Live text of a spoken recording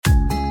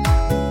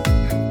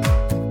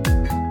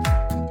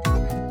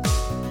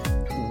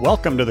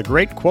Welcome to the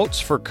Great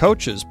Quotes for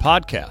Coaches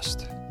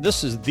podcast.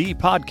 This is the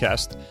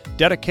podcast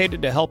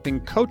dedicated to helping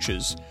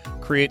coaches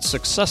create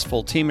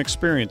successful team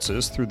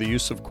experiences through the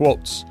use of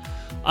quotes.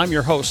 I'm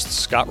your host,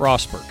 Scott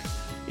Rosberg.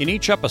 In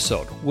each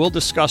episode, we'll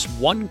discuss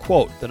one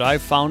quote that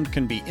I've found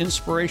can be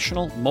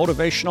inspirational,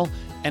 motivational,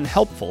 and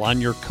helpful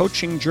on your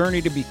coaching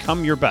journey to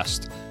become your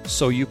best,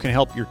 so you can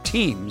help your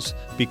teams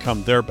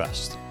become their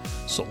best.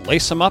 So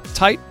lace them up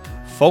tight,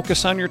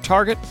 focus on your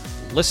target,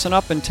 listen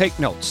up and take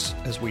notes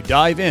as we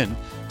dive in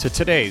to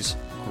today's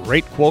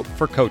Great Quote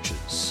for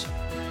Coaches.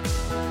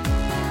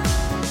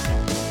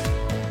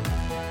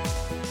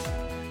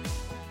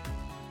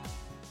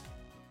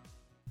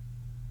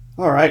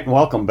 All right, and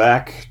welcome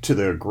back to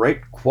the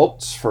Great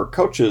Quotes for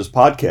Coaches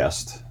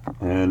podcast.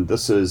 And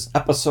this is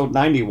episode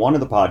 91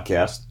 of the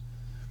podcast.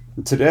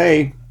 And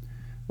today,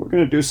 we're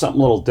going to do something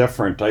a little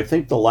different. I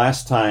think the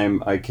last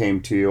time I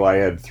came to you, I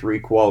had 3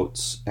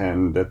 quotes,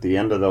 and at the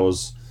end of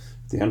those,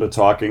 at the end of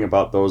talking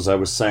about those, I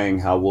was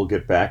saying how we'll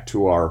get back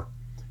to our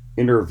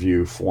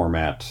interview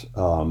format,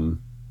 for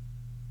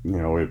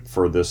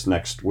this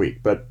next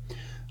week. But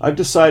I've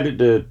decided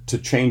to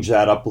change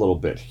that up a little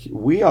bit.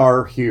 We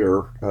are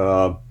here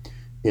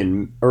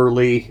in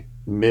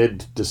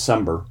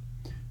mid-December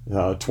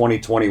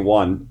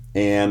 2021,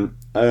 and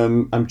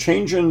I'm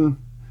changing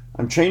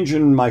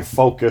my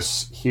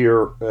focus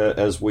here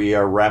as we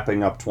are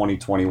wrapping up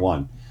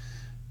 2021.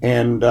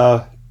 And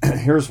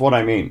here's what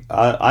I mean.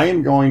 I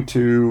am going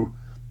to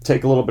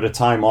take a little bit of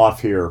time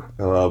off here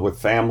with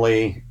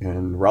family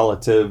and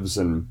relatives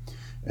and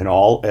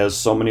all, as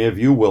so many of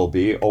you will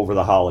be over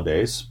the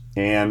holidays.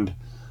 And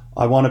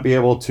I want to be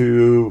able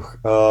to,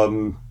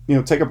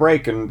 take a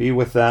break and be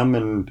with them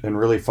and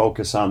really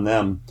focus on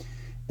them.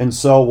 And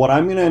so what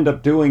I'm going to end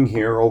up doing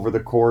here over the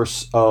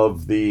course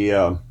of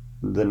the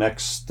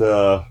next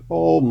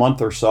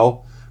month or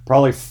so,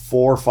 probably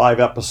 4 or 5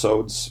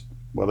 episodes,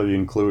 whether you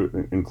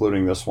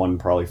including this one,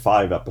 probably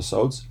 5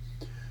 episodes.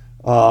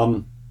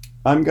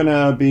 I'm going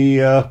to be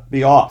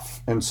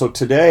off. And so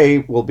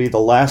today will be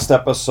the last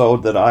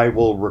episode that I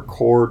will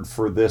record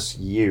for this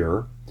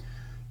year.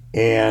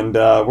 And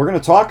we're going to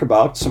talk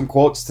about some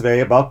quotes today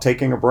about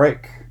taking a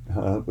break,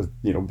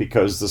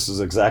 because this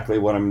is exactly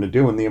what I'm going to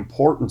do, and the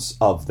importance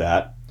of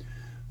that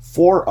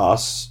for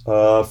us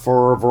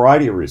for a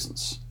variety of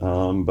reasons.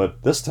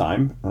 But this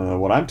time,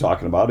 what I'm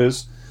talking about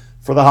is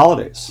for the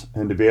holidays,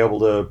 and to be able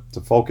to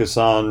focus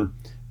on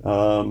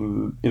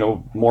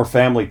more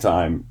family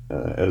time,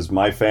 as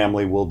my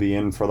family will be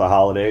in for the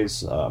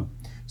holidays.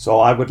 So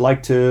I would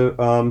like to,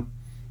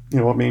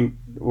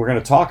 we're going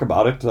to talk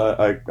about it.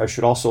 I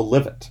should also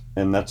live it,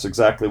 and that's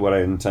exactly what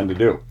I intend to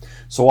do.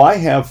 So I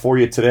have for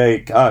you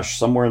today,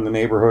 somewhere in the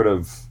neighborhood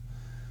of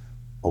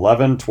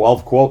 11,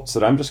 12 quotes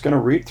that I'm just going to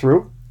read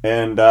through,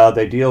 and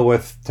they deal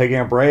with taking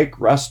a break,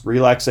 rest,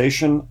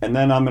 relaxation, and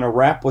then I'm going to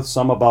wrap with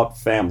some about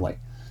family,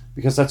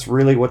 because that's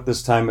really what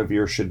this time of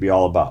year should be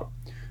all about.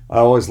 I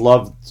always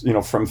loved,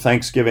 from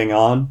Thanksgiving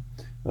on,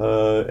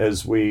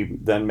 as we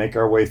then make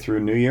our way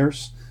through New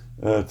Year's,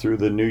 through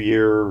the New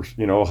Year,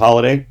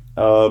 holiday,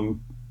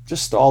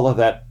 just all of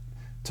that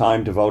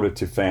time devoted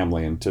to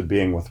family and to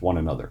being with one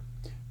another.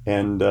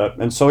 And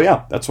so,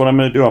 that's what I'm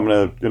going to do. I'm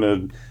going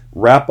to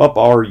wrap up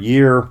our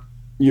year.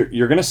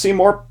 You're going to see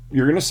more.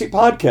 You're going to see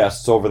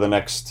podcasts over the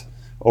next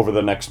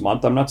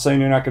month. I'm not saying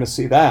you're not going to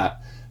see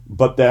that,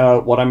 but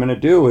what I'm going to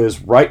do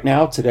is right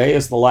now, today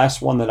is the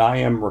last one that I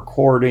am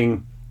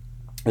recording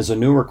as a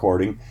new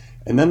recording,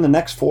 and then the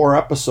next 4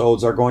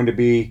 episodes are going to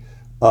be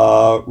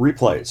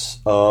replays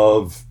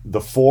of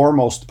the 4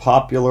 most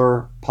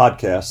popular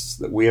podcasts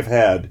that we have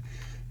had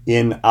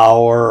in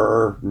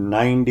our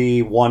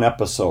 91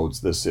 episodes.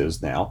 This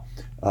is now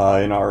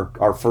in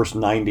our first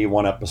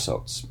 91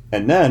 episodes.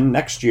 And then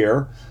next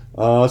year,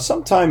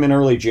 sometime in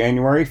early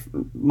January,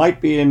 might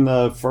be in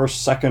the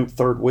first, second,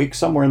 third week,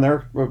 somewhere in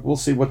there. We'll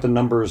see what the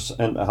numbers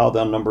and how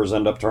the numbers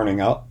end up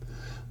turning out.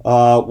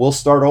 We'll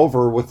start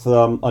over with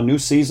a new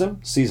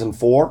season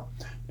 4,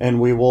 and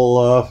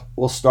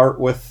we'll start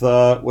with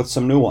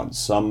some new ones,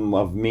 some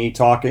of me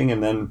talking,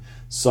 and then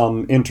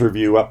some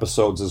interview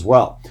episodes as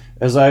well.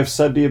 As I've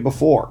said to you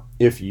before,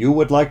 if you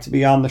would like to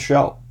be on the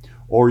show,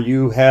 or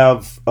you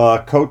have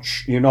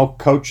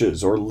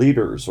coaches or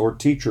leaders or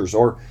teachers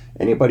or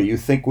anybody you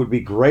think would be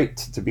great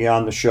to be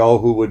on the show,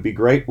 who would be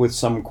great with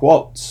some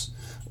quotes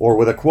or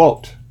with a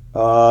quote,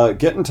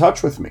 get in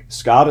touch with me,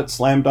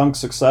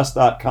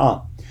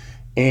 Scott@slamdunksuccess.com.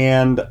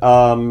 And,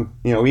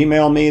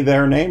 email me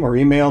their name, or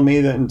email me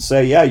and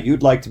say, yeah,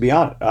 you'd like to be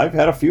on it. I've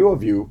had a few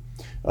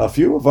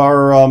of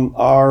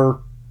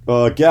our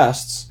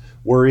guests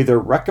were either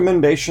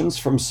recommendations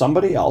from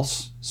somebody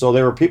else. So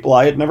they were people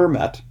I had never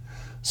met.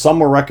 Some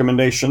were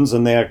recommendations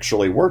and they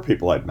actually were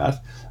people I'd met,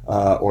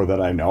 or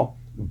that I know,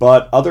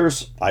 but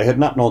others I had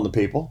not known the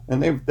people,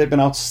 and they've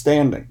been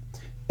outstanding.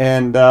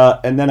 And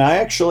then I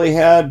actually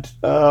had,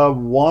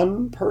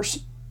 one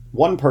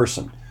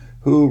person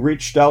who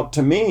reached out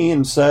to me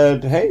and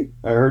said, hey,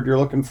 I heard you're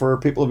looking for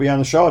people to be on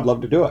the show. I'd love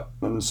to do it.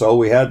 And so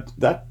we had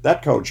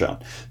that coach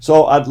on.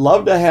 So I'd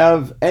love to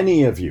have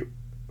any of you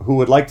who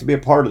would like to be a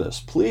part of this,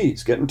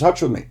 please get in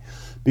touch with me.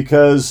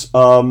 Because,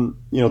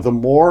 the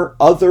more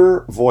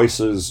other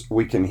voices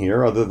we can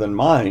hear other than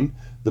mine,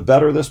 the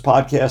better this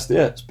podcast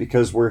is,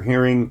 because we're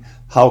hearing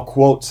how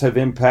quotes have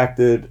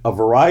impacted a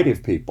variety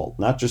of people,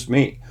 not just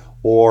me,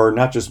 or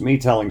not just me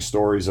telling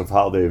stories of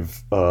how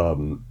they've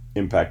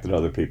impacted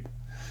other people.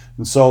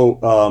 And so,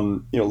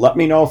 let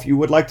me know if you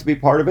would like to be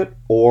part of it,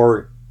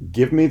 or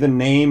give me the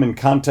name and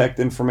contact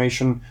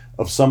information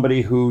of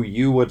somebody who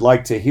you would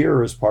like to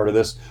hear as part of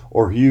this,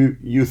 or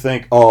you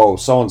think, oh,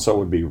 so-and-so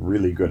would be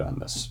really good on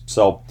this.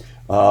 So,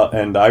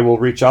 and I will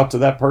reach out to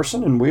that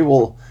person, and we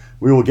will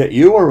get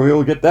you, or we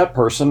will get that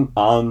person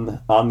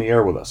on the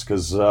air with us,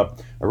 because I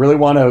really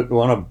want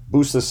to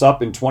boost this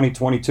up in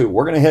 2022.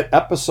 We're going to hit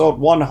episode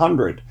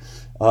 100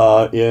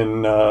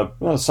 in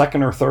the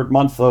second or third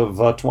month of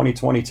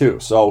 2022.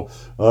 So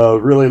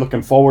really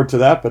looking forward to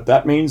that. But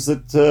that means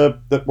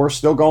that we're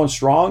still going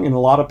strong, and a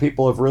lot of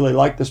people have really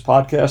liked this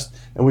podcast,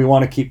 and we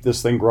want to keep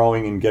this thing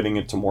growing and getting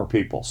it to more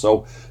people.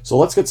 So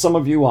let's get some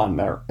of you on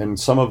there, and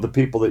some of the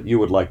people that you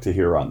would like to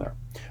hear on there.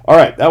 All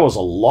right, that was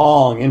a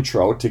long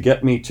intro to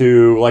get me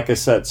to, like I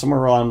said, somewhere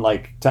around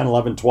like 10,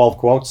 11, 12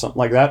 quotes, something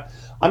like that.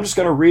 I'm just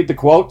going to read the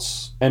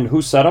quotes and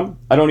who said them.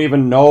 I don't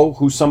even know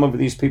who some of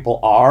these people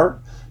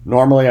are.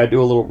 Normally I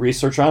do a little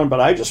research on them, but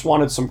I just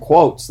wanted some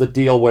quotes that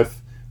deal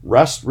with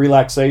rest,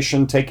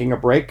 relaxation, taking a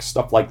break,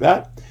 stuff like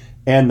that,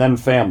 and then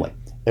family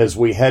as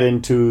we head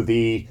into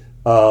the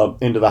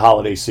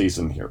holiday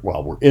season here.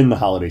 Well, we're in the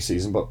holiday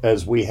season, but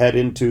as we head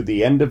into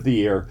the end of the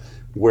year,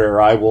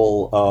 where I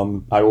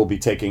will be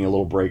taking a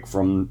little break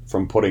from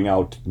putting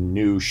out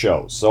new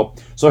shows. So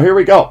here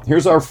we go.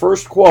 Here's our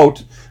first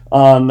quote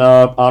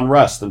on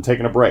rest and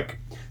taking a break.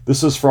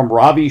 This is from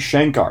Ravi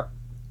Shankar.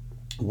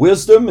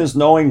 Wisdom is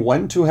knowing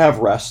when to have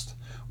rest,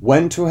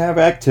 when to have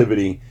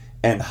activity,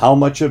 and how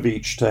much of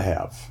each to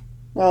have.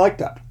 I like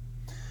that.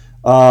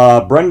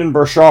 Brendan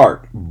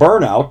Burchard.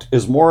 Burnout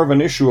is more of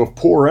an issue of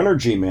poor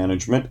energy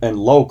management and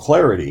low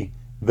clarity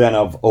than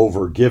of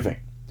overgiving.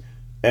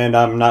 And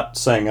I'm not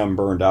saying I'm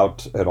burned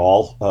out at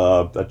all.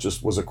 That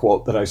just was a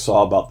quote that I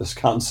saw about this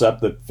concept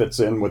that fits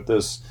in with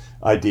this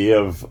idea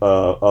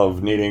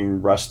of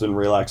needing rest and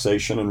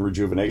relaxation and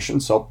rejuvenation.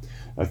 So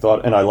I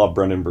thought, and I love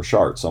Brendan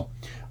Burchard. So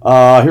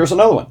here's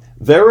another one.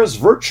 There is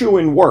virtue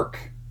in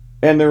work,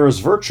 and there is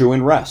virtue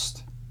in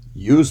rest.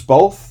 Use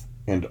both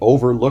and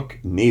overlook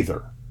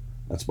neither.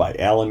 That's by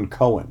Alan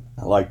Cohen.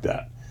 I like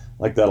that. I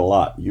like that a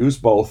lot. Use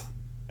both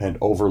and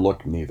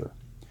overlook neither.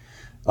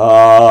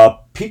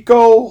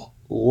 Pico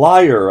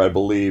Liar, I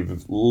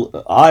believe.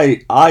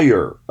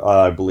 Iyer,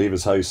 I believe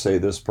is how you say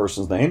this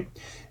person's name.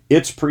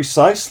 It's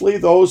precisely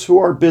those who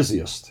are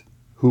busiest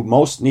who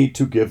most need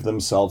to give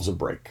themselves a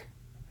break.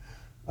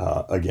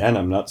 Again,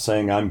 I'm not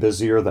saying I'm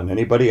busier than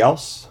anybody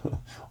else.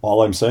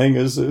 All I'm saying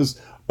is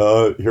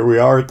here we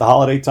are at the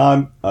holiday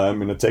time. I'm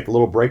going to take a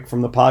little break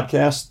from the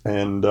podcast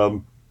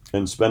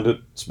and spend a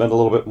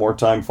little bit more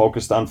time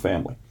focused on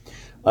family.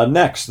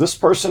 Next, this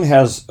person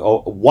has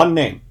one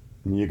name.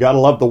 You got to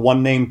love the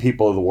one-name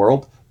people of the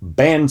world.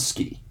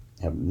 Bansky.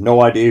 I have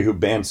no idea who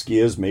Bansky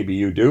is. Maybe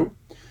you do.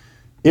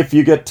 If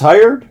you get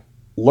tired,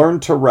 learn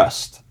to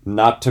rest,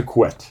 not to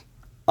quit.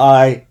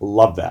 I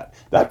love that.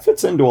 That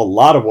fits into a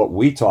lot of what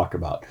we talk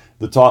about.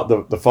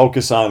 The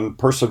focus on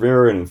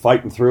persevering and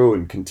fighting through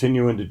and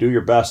continuing to do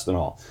your best and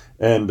all.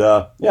 And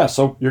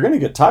so you're going to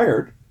get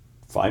tired.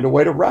 Find a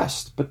way to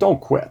rest, but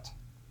don't quit.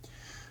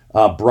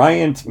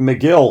 Bryant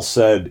McGill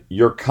said,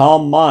 your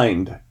calm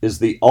mind is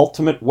the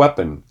ultimate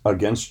weapon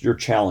against your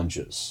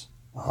challenges.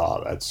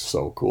 Oh, that's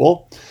so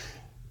cool.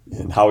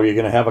 And how are you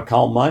going to have a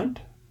calm mind?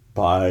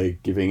 By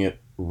giving it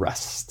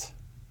rest.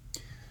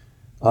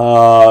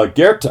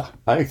 Goethe.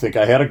 I think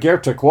I had a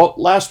Goethe quote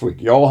last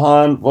week.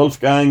 Johann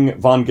Wolfgang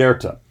von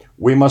Goethe.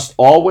 We must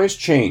always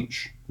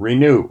change,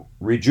 renew,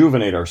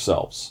 rejuvenate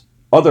ourselves.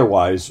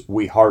 Otherwise,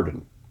 we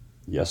harden.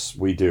 Yes,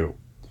 we do.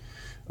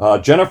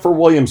 Jennifer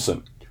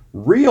Williamson.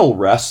 Real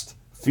rest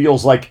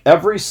feels like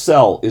every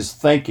cell is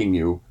thanking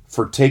you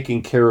for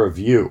taking care of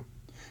you.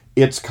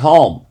 It's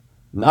calm,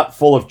 not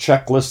full of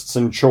checklists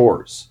and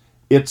chores.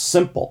 It's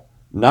simple,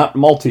 not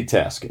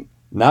multitasking,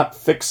 not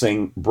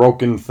fixing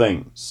broken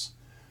things.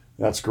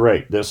 That's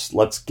great.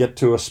 Let's get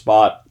to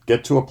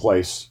a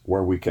place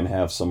where we can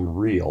have some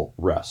real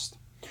rest.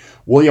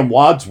 William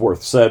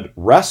Wadsworth said,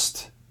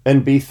 rest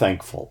and be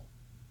thankful.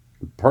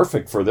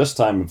 Perfect for this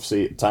time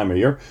of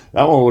year.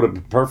 That one would have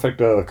been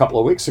perfect a couple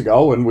of weeks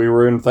ago when we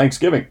were in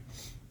Thanksgiving.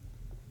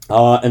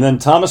 And then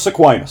Thomas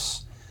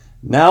Aquinas.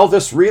 Now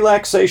this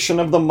relaxation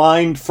of the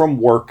mind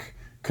from work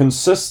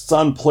consists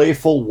on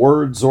playful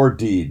words or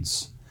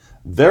deeds.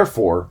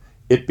 Therefore,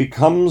 it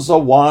becomes a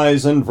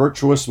wise and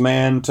virtuous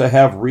man to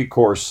have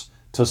recourse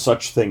to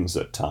such things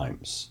at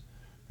times.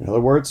 In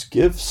other words,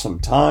 give some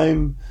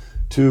time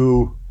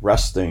to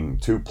resting,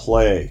 to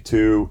play,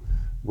 to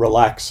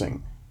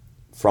relaxing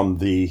from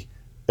the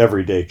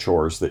everyday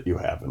chores that you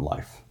have in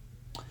life.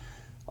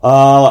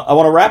 I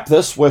want to wrap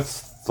this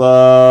with,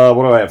 what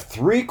do I have?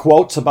 3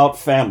 quotes about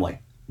family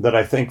that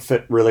I think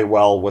fit really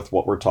well with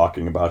what we're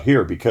talking about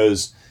here,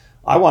 because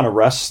I want to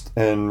rest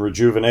and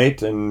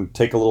rejuvenate and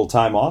take a little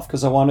time off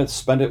because I want to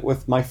spend it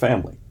with my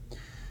family.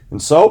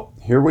 And so,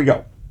 here we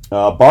go.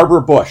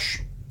 Barbara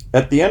Bush.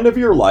 At the end of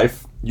your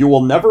life, you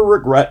will never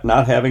regret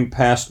not having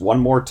passed one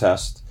more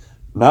test,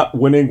 not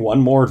winning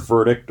one more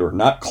verdict, or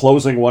not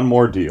closing one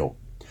more deal.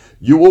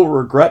 You will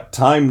regret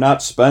time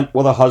not spent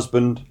with a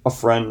husband, a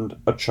friend,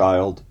 a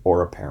child,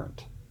 or a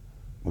parent.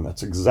 And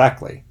that's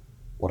exactly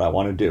what I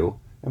want to do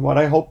and what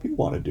I hope you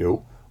want to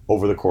do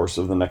over the course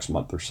of the next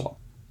month or so.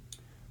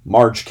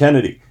 Marge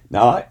Kennedy.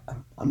 Now,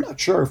 I'm not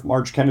sure if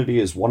Marge Kennedy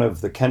is one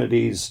of the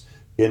Kennedys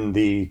in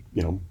the,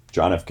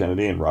 John F.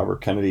 Kennedy and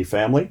Robert Kennedy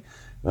family.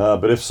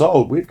 But if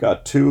so, we've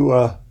got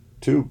two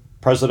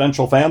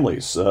presidential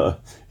families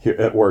here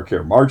at work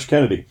here. Marge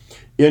Kennedy.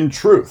 In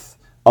truth,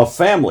 a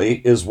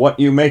family is what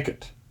you make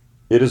it.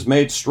 It is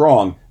made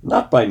strong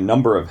not by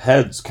number of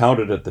heads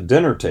counted at the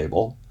dinner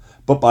table,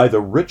 but by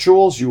the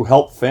rituals you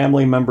help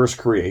family members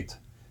create,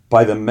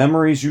 by the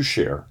memories you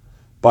share,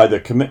 by the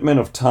commitment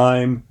of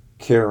time,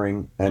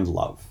 caring, and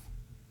love.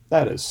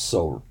 That is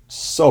so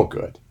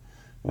good.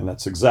 And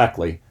that's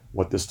exactly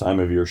what this time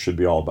of year should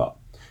be all about.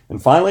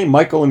 And finally,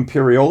 Michael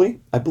Imperioli,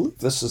 I believe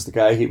this is the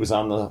guy, he was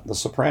on the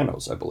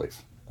Sopranos, I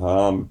believe,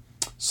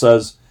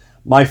 says,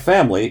 my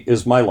family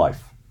is my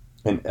life,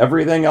 and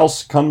everything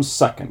else comes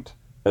second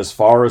as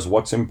far as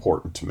what's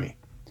important to me.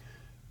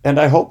 And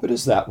I hope it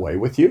is that way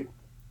with you,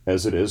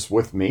 as it is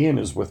with me and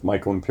is with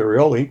Michael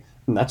Imperioli.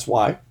 And that's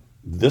why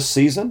this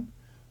season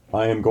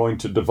I am going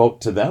to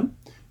devote to them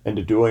and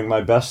to doing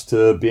my best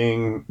to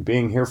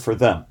being here for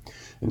them.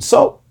 And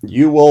so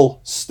you will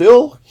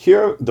still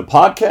hear, the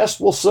podcast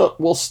will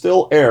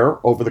still air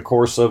over the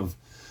course of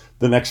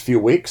the next few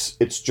weeks.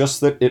 It's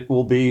just that it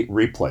will be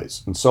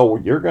replays. And so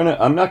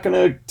I'm not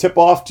gonna tip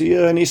off to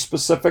you any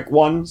specific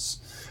ones,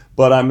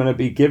 but I'm gonna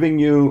be giving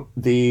you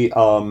the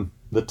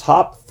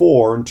top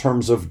 4 in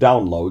terms of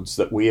downloads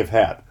that we have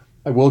had.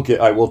 I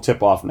will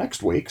tip off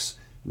next week's.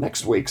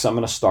 Next week's I'm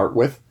gonna start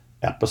with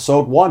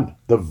episode 1,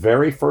 the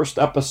very first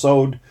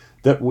episode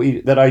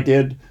that I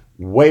did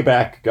way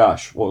back,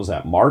 gosh, what was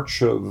that?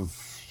 March of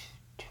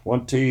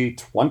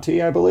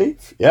 2020, I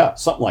believe. Yeah,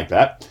 something like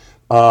that.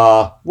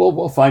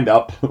 We'll find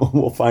out.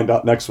 We'll find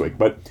out next week.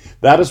 But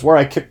that is where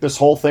I kicked this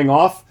whole thing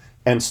off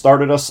and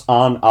started us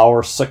on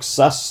our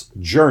success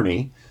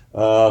journey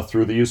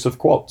through the use of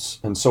quotes.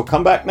 And so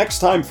come back next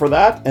time for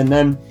that, and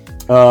then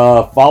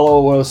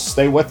follow us,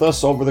 stay with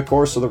us over the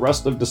course of the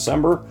rest of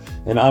December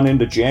and on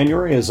into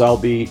January, as I'll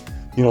be,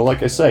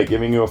 like I say,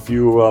 giving you a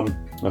few of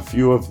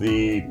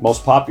the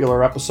most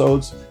popular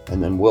episodes,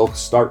 and then we'll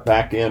start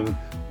back in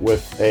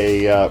with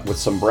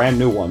some brand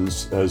new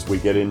ones as we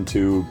get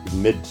into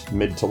mid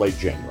to late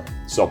January.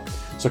 So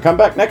come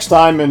back next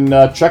time and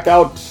check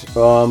out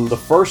the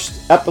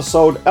first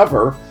episode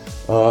ever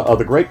of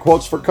the Great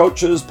Quotes for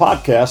Coaches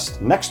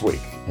podcast next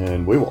week,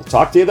 and we will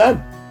talk to you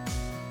then.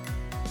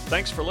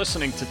 Thanks for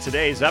listening to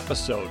today's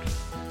episode.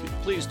 If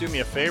you'd please do me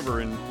a favor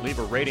and leave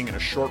a rating and a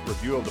short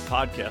review of the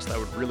podcast, I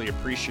would really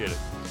appreciate it.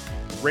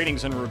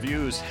 Ratings and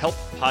reviews help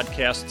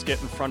podcasts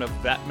get in front of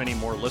that many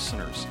more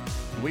listeners.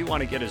 We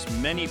want to get as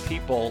many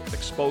people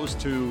exposed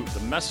to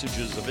the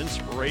messages of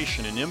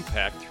inspiration and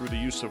impact through the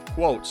use of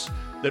quotes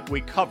that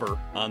we cover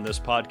on this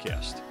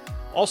podcast.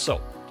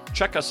 Also,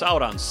 check us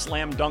out on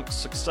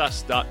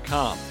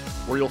slamdunksuccess.com,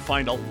 where you'll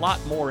find a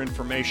lot more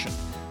information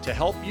to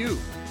help you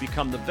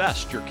become the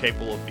best you're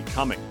capable of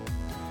becoming.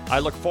 I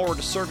look forward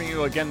to serving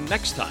you again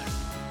next time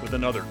with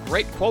another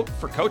great quote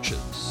for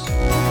coaches.